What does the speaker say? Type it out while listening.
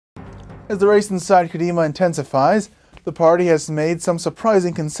As the race inside Kadima intensifies, the party has made some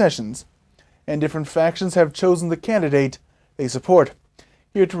surprising concessions, and different factions have chosen the candidate they support.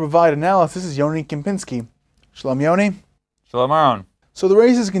 Here to provide analysis is Yoni Kempinski. Shalom, Yoni. Shalom, Aaron. So the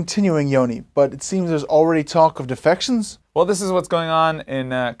race is continuing, Yoni, but it seems there's already talk of defections? Well, this is what's going on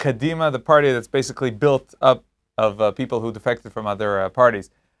in Kadima, the party that's basically built up of people who defected from other parties.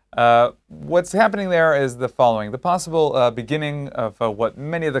 What's happening there is the following. The possible beginning of what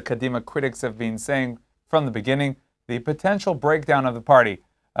many of the Kadima critics have been saying from the beginning, the potential breakdown of the party.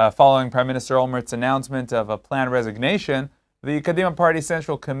 Following Prime Minister Olmert's announcement of a planned resignation, the Kadima Party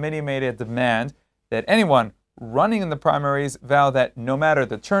Central Committee made a demand that anyone running in the primaries vow that no matter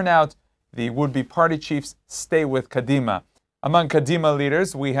the turnout, the would-be party chiefs stay with Kadima. Among Kadima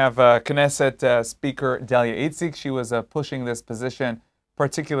leaders, we have Knesset Speaker Dalia Itzik. She was pushing this position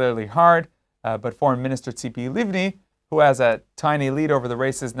particularly hard, but Foreign Minister Tzipi Livni, who has a tiny lead over the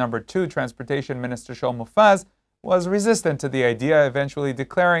race's number 2 Transportation Minister Shaul Mofaz, was resistant to the idea, eventually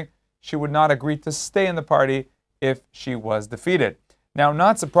declaring she would not agree to stay in the party if she was defeated. Now,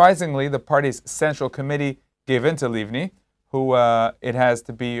 not surprisingly, the party's Central Committee gave in to Livni, who it has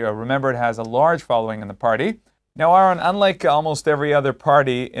to be remembered has a large following in the party. Now, Aaron, unlike almost every other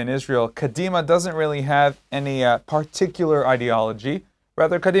party in Israel, Kadima doesn't really have any particular ideology.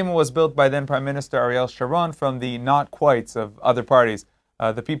 Rather, Kadima was built by then Prime Minister Ariel Sharon from the not-quites of other parties,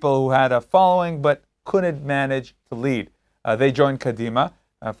 the people who had a following but couldn't manage to lead. They joined Kadima.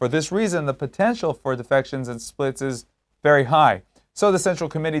 For this reason, the potential for defections and splits is very high. So the Central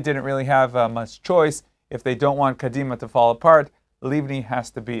Committee didn't really have much choice. If they don't want Kadima to fall apart, Livni has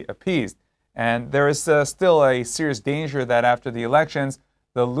to be appeased. And there is still a serious danger that after the elections,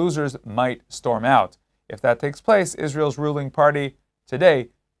 the losers might storm out. If that takes place, Israel's ruling party today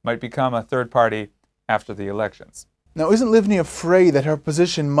might become a third party after the elections. Now, isn't Livni afraid that her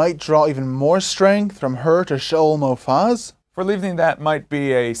position might draw even more strength from her to Shaul Mofaz? For Livni, that might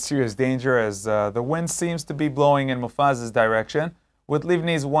be a serious danger, as the wind seems to be blowing in Mofaz's direction, with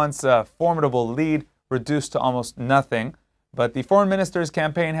Livni's once formidable lead reduced to almost nothing. But the foreign minister's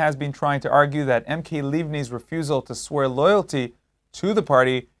campaign has been trying to argue that MK Livni's refusal to swear loyalty to the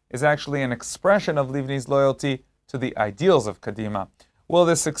party is actually an expression of Livni's loyalty to the ideals of Kadima. Will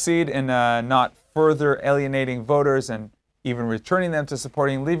this succeed in not further alienating voters and even returning them to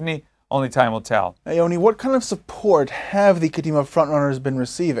supporting Livni? Only time will tell. Yoni, what kind of support have the Kadima frontrunners been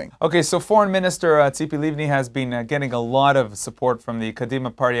receiving? Okay, so Foreign Minister Tzipi Livni has been getting a lot of support from the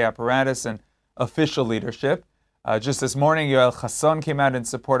Kadima party apparatus and official leadership. Just this morning, Yoel Chasson came out in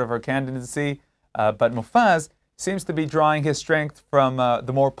support of her candidacy, but Mofaz seems to be drawing his strength from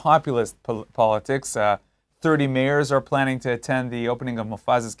the more populist politics. 30 mayors are planning to attend the opening of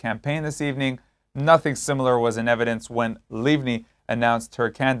Mofaz's campaign this evening. Nothing similar was in evidence when Livni announced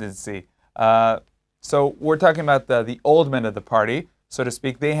her candidacy. So we're talking about the old men of the party, so to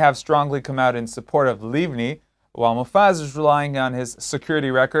speak. They have strongly come out in support of Livni, while Mofaz is relying on his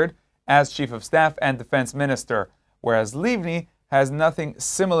security record as Chief of Staff and Defense Minister, whereas Livni has nothing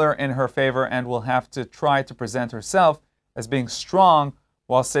similar in her favor and will have to try to present herself as being strong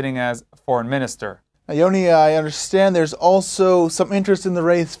while sitting as Foreign Minister. Now, Yoni, I understand there's also some interest in the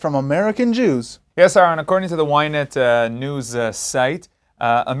race from American Jews. Yes, Aaron. According to the Ynet news site,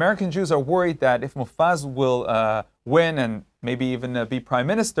 American Jews are worried that if Mofaz will win and maybe even be Prime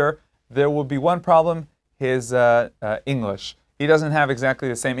Minister, there will be one problem: his English. He doesn't have exactly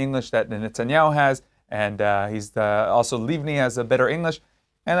the same English that Netanyahu has, and also Livni has a better English,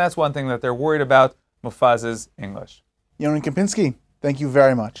 and that's one thing that they're worried about: Mofaz's English. Yoni Kempinski, thank you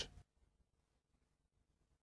very much.